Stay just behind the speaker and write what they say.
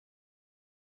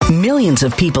Millions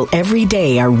of people every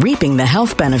day are reaping the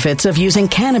health benefits of using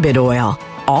cannabis oil,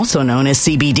 also known as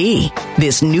CBD.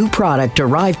 This new product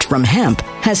derived from hemp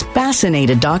has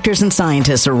fascinated doctors and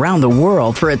scientists around the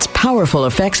world for its powerful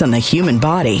effects on the human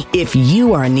body. If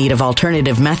you are in need of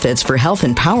alternative methods for health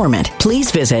empowerment, please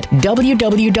visit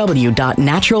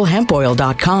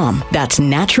www.naturalhempoil.com. That's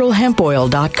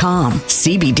naturalhempoil.com.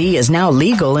 CBD is now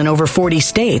legal in over 40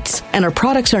 states, and our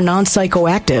products are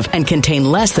non-psychoactive and contain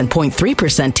less than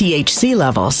 0.3% THC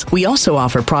levels. We also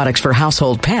offer products for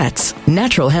household pets.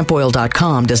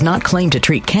 Naturalhempoil.com does not claim to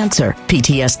treat cancer,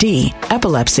 PTSD,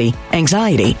 epilepsy,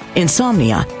 anxiety,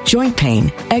 insomnia, joint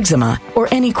pain, eczema, or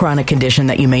any chronic condition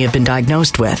that you may have been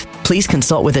diagnosed with. Please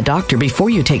consult with a doctor before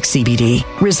you take CBD.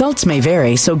 Results may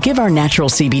vary, so give our natural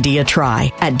CBD a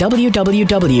try at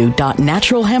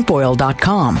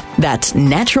www.naturalhempoil.com. That's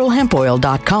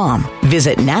naturalhempoil.com.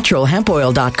 Visit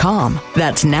naturalhempoil.com.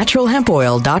 That's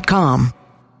naturalhempoil.com.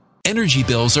 Energy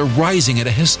bills are rising at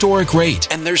a historic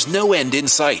rate, and there's no end in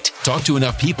sight. Talk to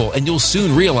enough people, and you'll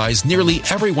soon realize nearly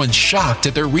everyone's shocked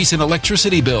at their recent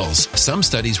electricity bills. Some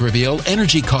studies reveal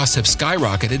energy costs have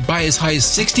skyrocketed by as high as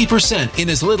 60% in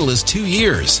as little as 2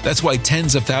 years. That's why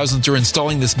tens of thousands are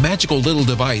installing this magical little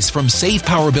device from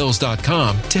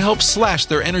SavePowerBills.com to help slash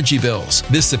their energy bills.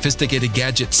 This sophisticated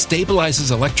gadget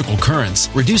stabilizes electrical currents,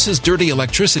 reduces dirty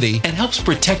electricity, and helps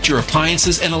protect your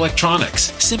appliances and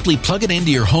electronics. Simply plug it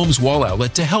into your home's wall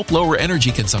outlet to help lower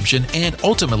energy consumption and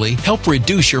ultimately help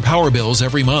reduce your power bills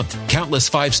every month. Countless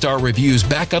 5-star reviews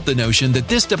back up the notion that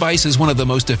this device is one of the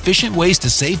most efficient ways to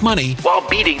save money while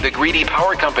beating the greedy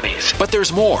power companies. But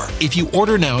there's more. If you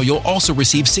order now, you'll also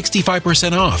receive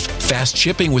 65% off, fast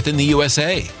shipping within the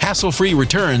USA, hassle-free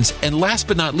returns, and last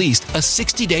but not least, a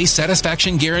 60-day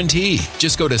satisfaction guarantee.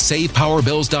 Just go to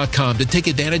SavePowerBills.com to take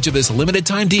advantage of this limited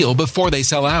time deal before they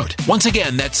sell out. Once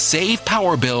again, that's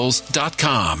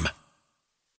SavePowerBills.com.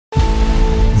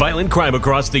 Violent crime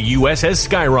across the U.S. has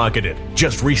skyrocketed.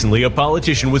 Just recently, a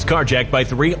politician was carjacked by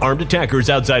 3 armed attackers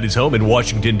outside his home in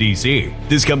Washington, D.C.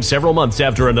 This comes several months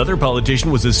after another politician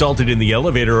was assaulted in the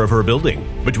elevator of her building.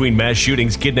 Between mass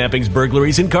shootings, kidnappings,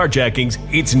 burglaries, and carjackings,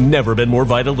 it's never been more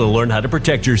vital to learn how to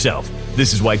protect yourself.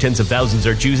 This is why tens of thousands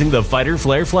are choosing the Fighter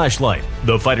Flare flashlight.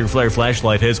 The Fighter Flare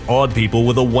flashlight has awed people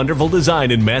with a wonderful design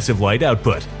and massive light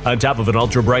output. On top of an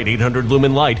ultra-bright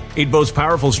 800-lumen light, it boasts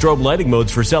powerful strobe lighting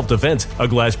modes for self-defense, a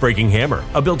glass-breaking hammer,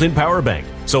 a built-in power bank,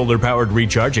 solar-powered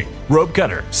recharging, rope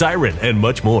cutter, siren, and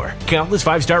much more. Countless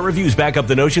 5-star reviews back up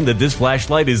the notion that this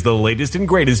flashlight is the latest and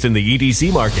greatest in the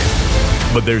EDC market.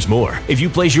 But there's more. If you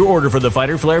place your order for the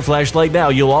Fighter Flare flashlight now,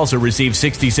 you'll also receive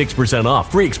 66% off,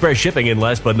 free express shipping, and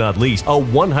last but not least, a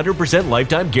 100%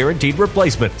 lifetime guaranteed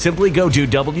replacement. Simply go to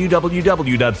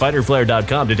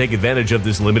www.fighterflare.com to take advantage of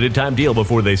this limited time deal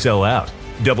before they sell out.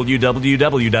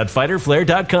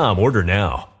 www.fighterflare.com. Order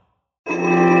now.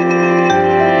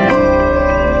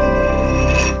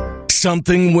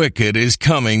 Something wicked is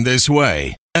coming this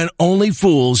way, and only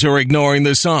fools are ignoring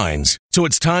the signs. So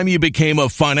it's time you became a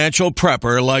financial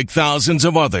prepper like thousands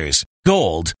of others.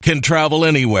 Gold can travel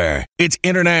anywhere. It's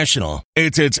international.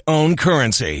 It's its own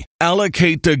currency.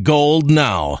 Allocate to gold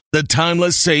now, the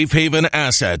timeless safe haven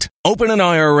asset. Open an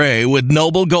IRA with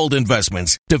Noble Gold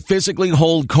Investments to physically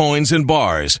hold coins and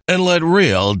bars and let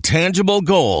real, tangible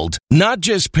gold, not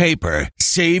just paper,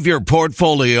 save your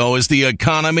portfolio as the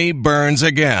economy burns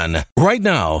again. Right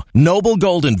now, Noble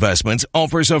Gold Investments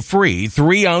offers a free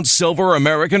 3-ounce silver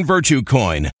American Virtue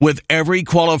coin with every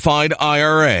qualified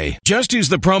IRA. Just use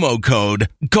the promo code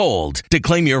GOLD to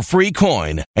claim your free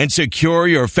coin and secure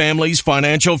your family's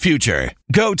financial future.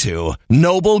 Go to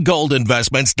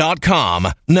noblegoldinvestments.com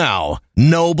now.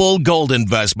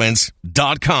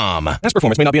 noblegoldinvestments.com. Past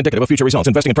performance may not be indicative of future results.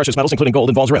 Investing in precious metals, including gold,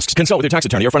 involves risks. Consult with your tax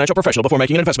attorney or financial professional before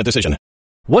making an investment decision.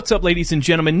 What's up, ladies and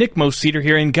gentlemen? Nick Moseder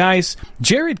here, and guys,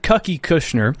 Jared Cucky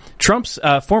Kushner, Trump's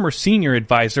former senior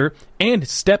advisor and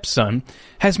stepson,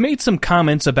 has made some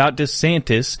comments about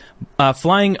Desantis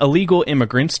flying illegal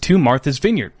immigrants to Martha's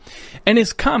Vineyard. And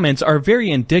his comments are very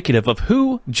indicative of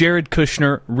who Jared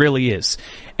Kushner really is.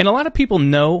 And a lot of people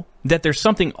know that there's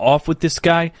something off with this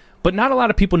guy, but not a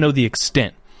lot of people know the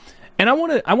extent. And I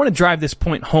want to drive this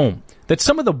point home, that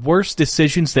some of the worst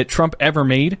decisions that Trump ever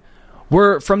made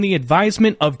were from the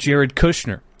advisement of Jared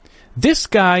Kushner. This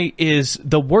guy is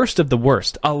the worst of the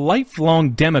worst, a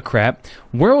lifelong Democrat,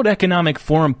 World Economic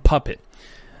Forum puppet.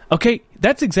 Okay,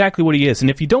 that's exactly what he is. And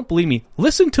if you don't believe me,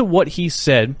 listen to what he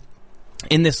said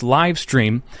in this live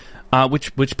stream,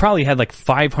 which probably had like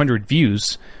 500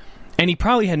 views, and he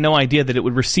probably had no idea that it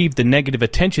would receive the negative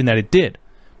attention that it did.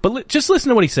 But just listen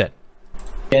to what he said.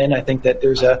 And I think that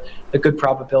there's a good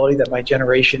probability that my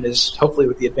generation is, hopefully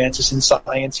with the advances in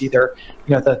science, either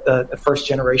the first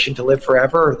generation to live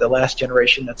forever or the last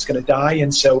generation that's going to die.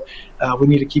 And so we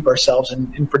need to keep ourselves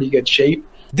in pretty good shape.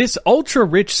 This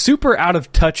ultra-rich, super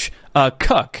out-of-touch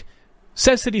cuck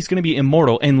says that he's going to be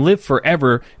immortal and live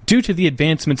forever due to the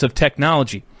advancements of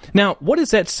technology. Now, what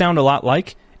does that sound a lot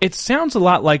like? It sounds a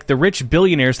lot like the rich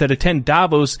billionaires that attend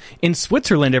Davos in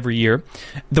Switzerland every year,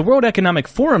 the World Economic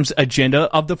Forum's agenda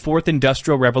of the Fourth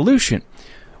Industrial Revolution,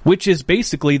 which is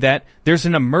basically that there's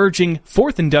an emerging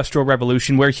Fourth Industrial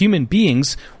Revolution where human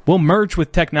beings will merge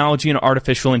with technology and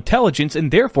artificial intelligence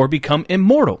and therefore become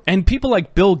immortal. And people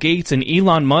like Bill Gates and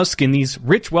Elon Musk and these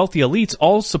rich, wealthy elites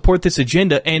all support this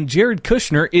agenda, and Jared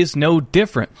Kushner is no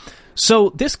different. So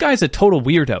this guy's a total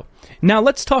weirdo. Now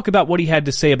let's talk about what he had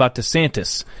to say about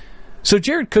Desantis. So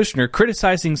Jared Kushner,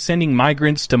 criticizing sending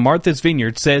migrants to Martha's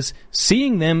Vineyard, says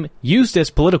seeing them used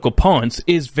as political pawns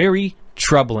is very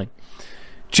troubling.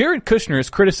 Jared Kushner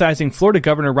is criticizing Florida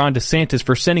Governor Ron DeSantis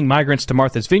for sending migrants to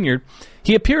Martha's Vineyard.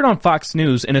 He appeared on Fox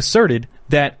News and asserted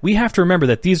that we have to remember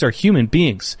that these are human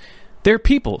beings. They're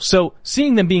people, so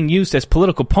seeing them being used as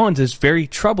political pawns is very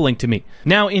troubling to me.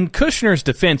 Now, in Kushner's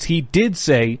defense, he did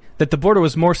say that the border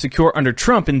was more secure under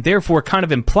Trump, and therefore kind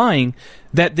of implying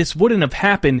that this wouldn't have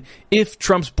happened if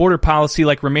Trump's border policy,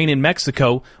 like remain in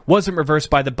Mexico, wasn't reversed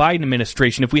by the Biden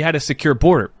administration, if we had a secure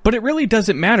border. But it really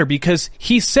doesn't matter, because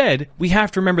he said we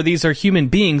have to remember these are human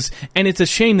beings, and it's a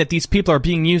shame that these people are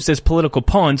being used as political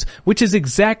pawns, which is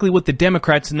exactly what the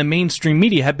Democrats and the mainstream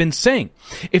media have been saying.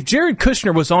 If Jared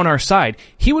Kushner was on our side,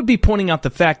 he would be pointing out the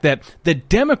fact that the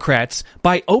Democrats,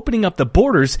 by opening up the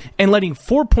borders and letting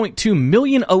 4.2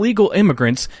 million illegal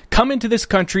immigrants come into this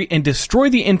country and destroy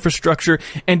the infrastructure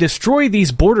and destroy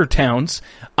these border towns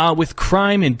with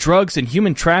crime and drugs and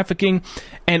human trafficking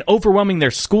and overwhelming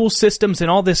their school systems and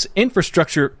all this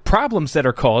infrastructure problems that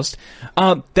are caused,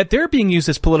 that they're being used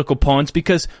as political pawns,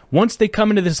 because once they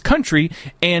come into this country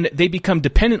and they become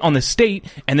dependent on the state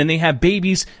and then they have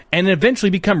babies and eventually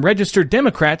become registered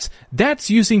Democrats, that's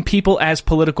using people as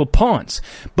political pawns.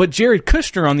 But Jared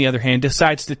Kushner, on the other hand,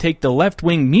 decides to take the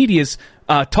left-wing media's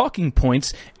talking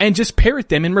points and just parrot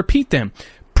them and repeat them,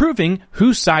 proving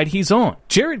whose side he's on.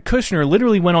 Jared Kushner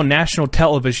literally went on national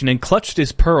television and clutched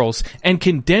his pearls and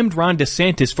condemned Ron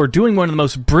DeSantis for doing one of the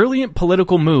most brilliant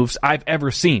political moves I've ever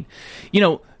seen.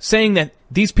 Saying that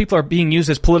these people are being used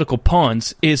as political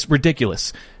pawns is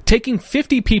ridiculous. Taking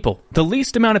 50 people, the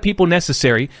least amount of people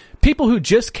necessary, people who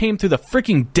just came through the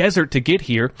freaking desert to get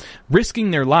here,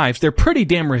 risking their lives, they're pretty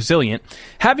damn resilient,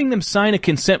 having them sign a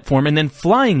consent form and then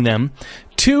flying them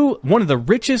to one of the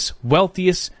richest,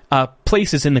 wealthiest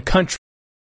places in the country.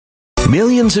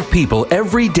 Millions of people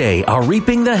every day are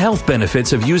reaping the health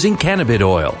benefits of using cannabis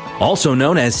oil, also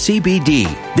known as CBD.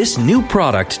 This new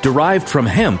product derived from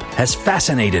hemp has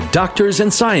fascinated doctors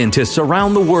and scientists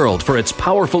around the world for its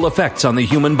powerful effects on the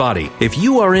human body. If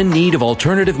you are in need of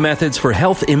alternative methods for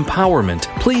health empowerment,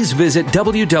 please visit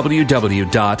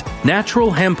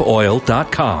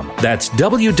www.naturalhempoil.com. That's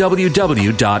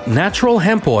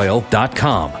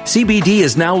www.naturalhempoil.com. CBD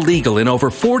is now legal in over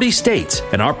 40 states,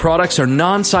 and our products are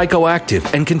non-psychoactive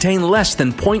and contain less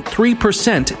than 0.3%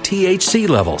 THC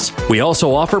levels. We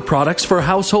also offer products for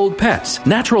household pets.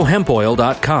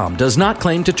 NaturalHempOil.com does not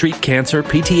claim to treat cancer,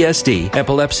 PTSD,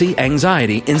 epilepsy,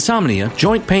 anxiety, insomnia,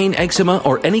 joint pain, eczema,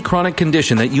 or any chronic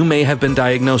condition that you may have been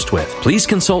diagnosed with. Please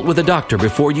consult with a doctor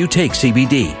before you take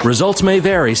CBD. Results may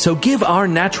vary, so give our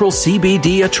natural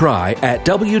CBD a try at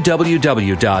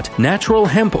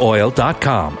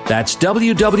www.naturalhempoil.com. That's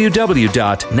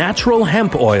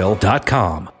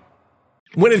www.naturalhempoil.com.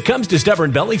 When it comes to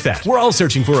stubborn belly fat, we're all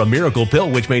searching for a miracle pill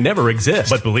which may never exist.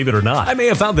 But believe it or not, I may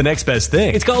have found the next best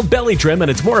thing. It's called Belly Trim, and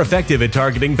it's more effective at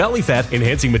targeting belly fat,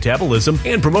 enhancing metabolism,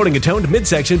 and promoting a toned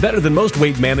midsection better than most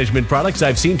weight management products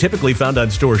I've seen typically found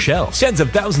on store shelves. Tens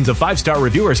of thousands of 5-star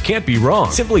reviewers can't be wrong.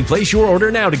 Simply place your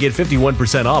order now to get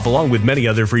 51% off along with many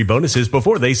other free bonuses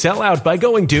before they sell out by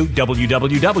going to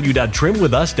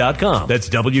www.trimwithus.com. That's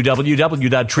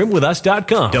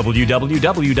www.trimwithus.com.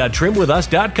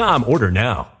 www.trimwithus.com. Order now.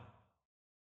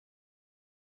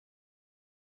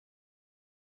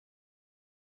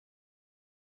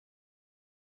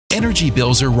 Energy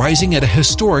bills are rising at a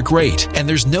historic rate, and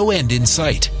there's no end in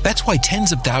sight. That's why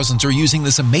tens of thousands are using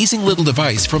this amazing little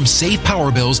device from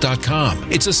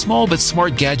SavePowerBills.com. It's a small but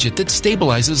smart gadget that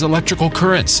stabilizes electrical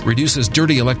currents, reduces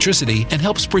dirty electricity, and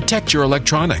helps protect your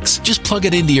electronics. Just plug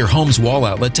it into your home's wall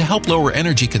outlet to help lower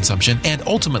energy consumption and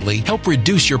ultimately help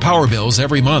reduce your power bills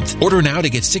every month. Order now to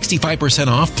get 65%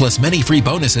 off plus many free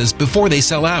bonuses before they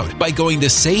sell out by going to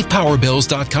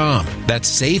SavePowerBills.com.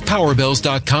 That's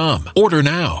SavePowerBills.com. Order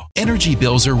now. Energy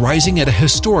bills are rising at a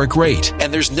historic rate,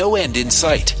 and there's no end in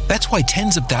sight. That's why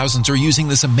tens of thousands are using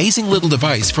this amazing little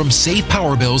device from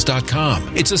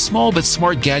SavePowerBills.com. It's a small but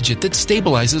smart gadget that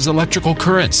stabilizes electrical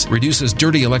currents, reduces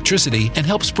dirty electricity, and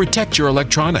helps protect your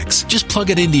electronics. Just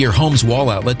plug it into your home's wall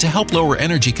outlet to help lower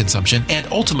energy consumption and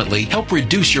ultimately help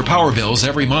reduce your power bills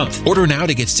every month. Order now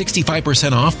to get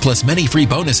 65% off plus many free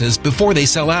bonuses before they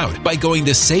sell out by going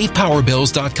to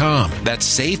SavePowerBills.com.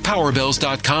 That's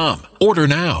SavePowerBills.com. Order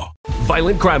now.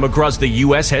 Violent crime across the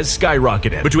U.S. has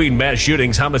skyrocketed. Between mass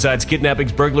shootings, homicides,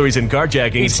 kidnappings, burglaries, and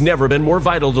carjackings, it's never been more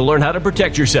vital to learn how to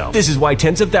protect yourself. This is why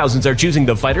tens of thousands are choosing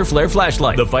the Fighter Flare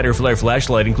flashlight. The Fighter Flare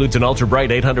flashlight includes an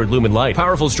ultra-bright 800 lumen light,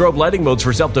 powerful strobe lighting modes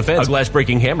for self-defense, a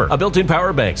glass-breaking hammer, a built-in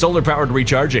power bank, solar-powered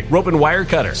recharging, rope and wire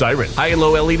cutter, siren, high and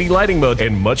low LED lighting mode,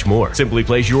 and much more. Simply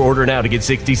place your order now to get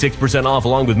 66% off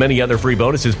along with many other free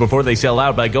bonuses before they sell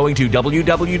out by going to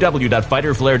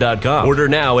www.fighterflare.com. Order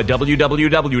now at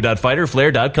www.fighterflare.com.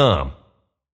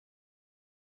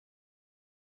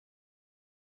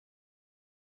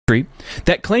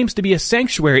 That claims to be a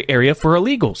sanctuary area for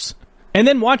illegals. And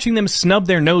then watching them snub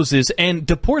their noses and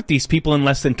deport these people in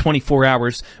less than 24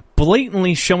 hours,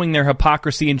 blatantly showing their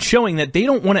hypocrisy and showing that they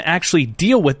don't want to actually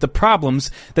deal with the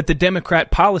problems that the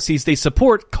Democrat policies they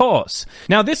support cause.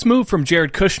 Now, this move from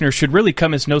Jared Kushner should really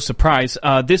come as no surprise.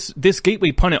 This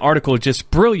Gateway Pundit article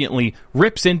just brilliantly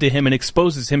rips into him and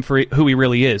exposes him for who he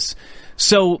really is.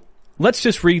 So, let's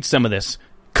just read some of this.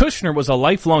 Kushner was a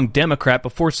lifelong Democrat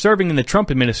before serving in the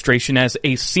Trump administration as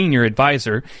a senior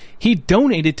advisor. He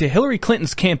donated to Hillary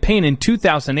Clinton's campaign in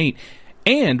 2008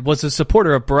 and was a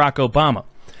supporter of Barack Obama.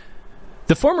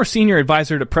 The former senior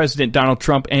advisor to President Donald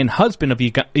Trump and husband of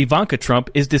Ivanka Trump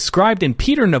is described in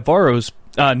Peter Navarro's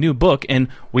new book, and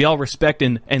we all respect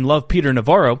and love Peter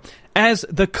Navarro, as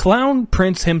the clown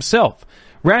prince himself.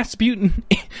 Rasputin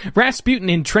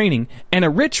in training, and a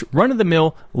rich,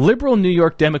 run-of-the-mill, liberal New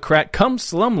York Democrat come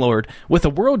slumlord with a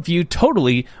worldview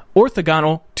totally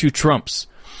orthogonal to Trump's.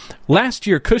 Last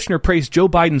year, Kushner praised Joe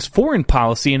Biden's foreign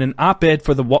policy in an op-ed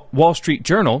for the Wall Street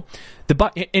Journal,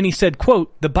 and he said,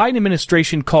 quote, "The Biden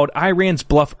administration called Iran's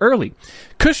bluff early."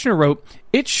 Kushner wrote,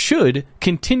 "It should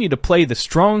continue to play the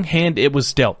strong hand it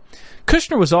was dealt."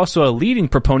 Kushner was also a leading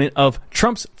proponent of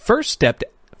Trump's First Step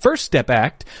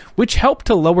Act, which helped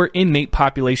to lower inmate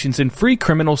populations and free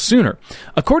criminals sooner.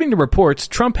 According to reports,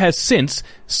 Trump has since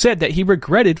said that he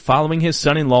regretted following his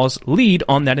son-in-law's lead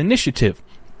on that initiative.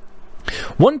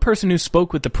 One person who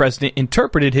spoke with the president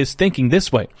interpreted his thinking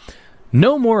this way: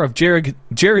 "No more of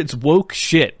Jared's woke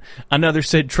shit." Another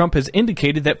said Trump has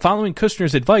indicated that following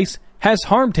Kushner's advice has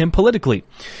harmed him politically.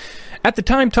 At the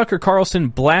time, Tucker Carlson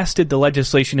blasted the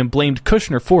legislation and blamed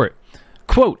Kushner for it.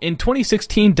 Quote, "In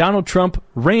 2016, Donald Trump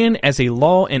ran as a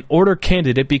law and order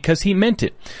candidate because he meant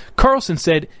it." Carlson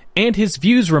said, and his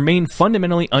views remain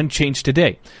fundamentally unchanged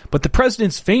today. But the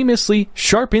president's famously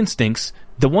sharp instincts,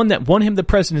 the one that won him the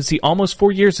presidency almost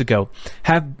 4 years ago,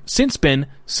 have since been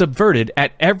subverted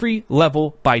at every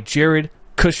level by Jared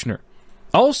Kushner.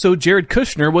 Also, Jared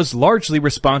Kushner was largely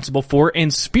responsible for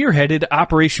and spearheaded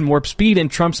Operation Warp Speed and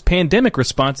Trump's pandemic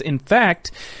response. In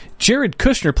fact, Jared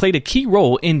Kushner played a key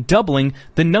role in doubling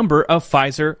the number of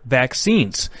Pfizer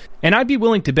vaccines. And I'd be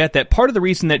willing to bet that part of the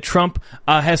reason that Trump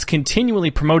has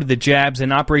continually promoted the jabs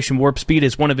and Operation Warp Speed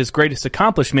as one of his greatest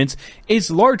accomplishments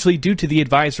is largely due to the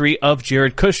advisory of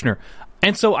Jared Kushner.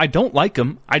 And so I don't like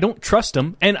him, I don't trust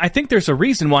him, and I think there's a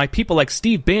reason why people like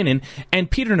Steve Bannon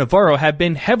and Peter Navarro have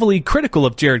been heavily critical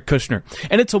of Jared Kushner.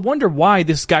 And it's a wonder why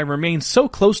this guy remains so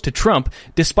close to Trump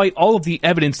despite all of the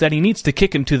evidence that he needs to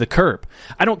kick him to the curb.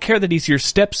 I don't care that he's your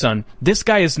stepson. This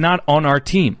guy is not on our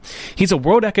team. He's a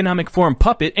World Economic Forum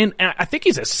puppet, and I think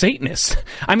he's a Satanist.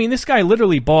 I mean, this guy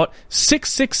literally bought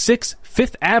 666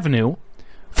 Fifth Avenue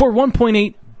for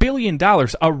 $1.8 billion,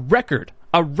 a record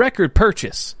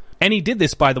purchase. And he did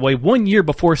this, by the way, 1 year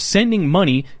before sending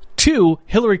money to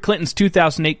Hillary Clinton's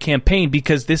 2008 campaign,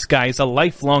 because this guy is a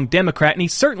lifelong Democrat and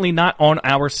he's certainly not on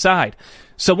our side.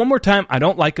 So one more time, I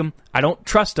don't like him, I don't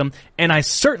trust him, and I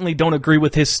certainly don't agree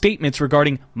with his statements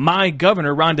regarding my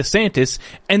governor, Ron DeSantis,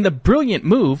 and the brilliant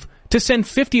move to send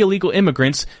 50 illegal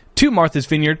immigrants to Martha's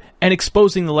Vineyard and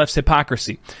exposing the left's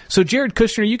hypocrisy. So Jared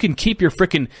Kushner, you can keep your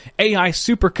frickin' AI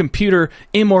supercomputer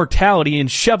immortality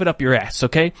and shove it up your ass,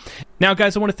 okay? Now,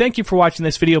 guys, I want to thank you for watching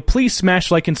this video. Please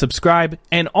smash like and subscribe,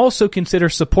 and also consider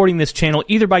supporting this channel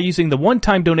either by using the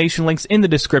one-time donation links in the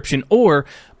description or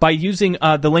by using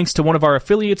the links to one of our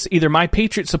affiliates, either My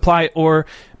Patriot Supply or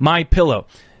My Pillow.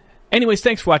 Anyways,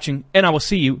 thanks for watching, and I will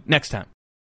see you next time.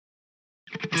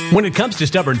 When it comes to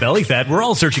stubborn belly fat, we're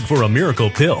all searching for a miracle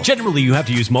pill. Generally, you have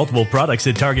to use multiple products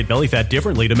that target belly fat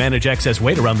differently to manage excess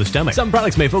weight around the stomach. Some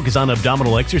products may focus on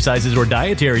abdominal exercises or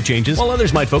dietary changes, while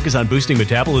others might focus on boosting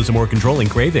metabolism or controlling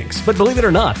cravings. But believe it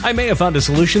or not, I may have found a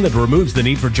solution that removes the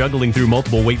need for juggling through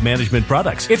multiple weight management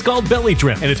products. It's called Belly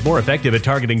Trim, and it's more effective at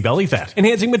targeting belly fat,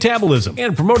 enhancing metabolism,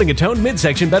 and promoting a toned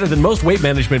midsection better than most weight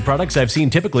management products I've seen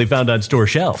typically found on store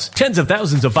shelves. Tens of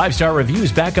thousands of 5-star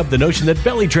reviews back up the notion that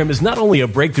Belly Trim is not only a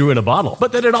breakthrough in a bottle,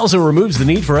 but that it also removes the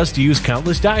need for us to use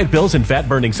countless diet pills and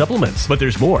fat-burning supplements. But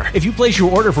there's more. If you place your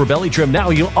order for Belly Trim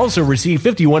now, you'll also receive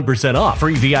 51% off,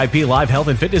 free VIP live health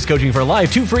and fitness coaching for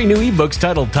life, 2 free new ebooks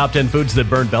titled Top 10 Foods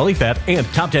That Burn Belly Fat and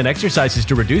Top 10 Exercises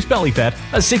to Reduce Belly Fat,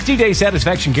 a 60-day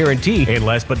satisfaction guarantee, and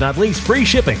last but not least, free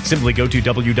shipping. Simply go to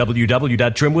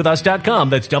www.trimwithus.com.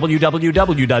 That's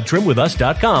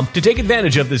www.trimwithus.com to take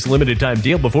advantage of this limited time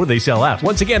deal before they sell out.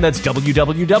 Once again, that's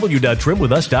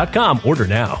www.trimwithus.com. Order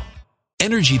now.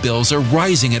 Energy bills are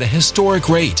rising at a historic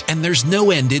rate, and there's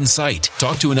no end in sight.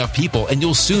 Talk to enough people, and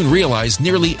you'll soon realize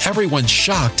nearly everyone's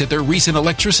shocked at their recent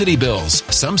electricity bills.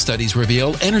 Some studies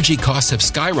reveal energy costs have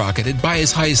skyrocketed by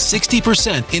as high as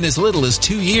 60% in as little as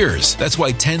 2 years. That's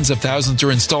why tens of thousands are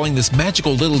installing this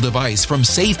magical little device from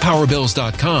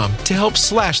SavePowerBills.com to help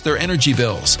slash their energy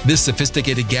bills. This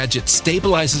sophisticated gadget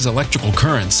stabilizes electrical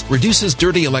currents, reduces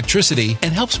dirty electricity,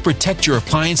 and helps protect your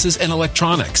appliances and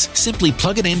electronics. Simply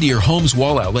plug it into your home's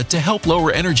wall outlet to help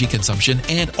lower energy consumption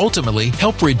and ultimately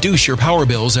help reduce your power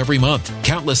bills every month.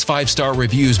 Countless 5-star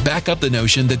reviews back up the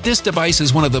notion that this device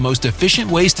is one of the most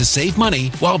efficient ways to save money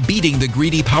while beating the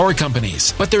greedy power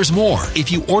companies. But there's more.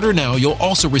 If you order now, you'll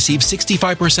also receive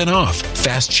 65% off,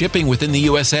 fast shipping within the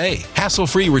USA,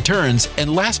 hassle-free returns,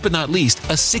 and last but not least,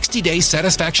 a 60-day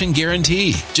satisfaction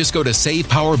guarantee. Just go to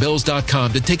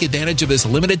SavePowerBills.com to take advantage of this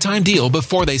limited time deal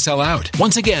before they sell out.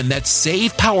 Once again, that's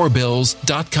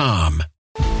SavePowerBills.com.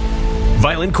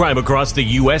 Violent crime across the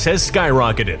U.S. has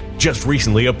skyrocketed. Just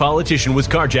recently, a politician was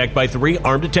carjacked by 3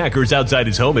 armed attackers outside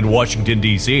his home in Washington,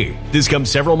 D.C. This comes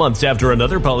several months after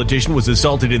another politician was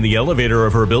assaulted in the elevator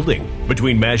of her building.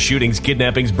 Between mass shootings,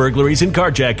 kidnappings, burglaries, and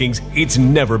carjackings, it's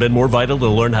never been more vital to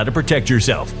learn how to protect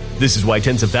yourself. This is why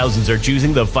tens of thousands are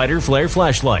choosing the Fighter Flare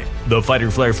flashlight. The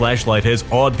Fighter Flare flashlight has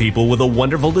awed people with a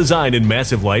wonderful design and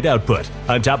massive light output.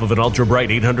 On top of an ultra-bright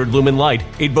 800-lumen light,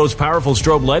 it boasts powerful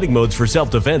strobe lighting modes for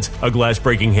self-defense, a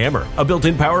glass-breaking hammer, a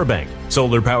built-in power bank,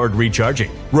 solar-powered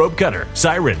recharging, rope cutter,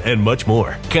 siren, and much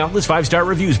more. Countless 5-star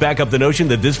reviews back up the notion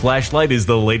that this flashlight is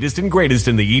the latest and greatest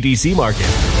in the EDC market.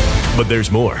 But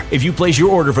there's more. If you place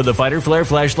your order for the Fighter Flare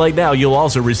flashlight now, you'll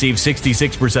also receive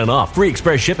 66% off, free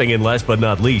express shipping, and last but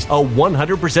not least, a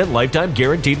 100% lifetime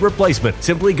guaranteed replacement.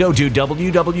 Simply go to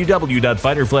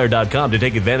www.fighterflare.com to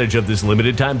take advantage of this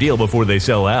limited time deal before they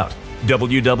sell out.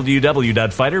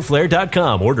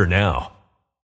 www.fighterflare.com. Order now.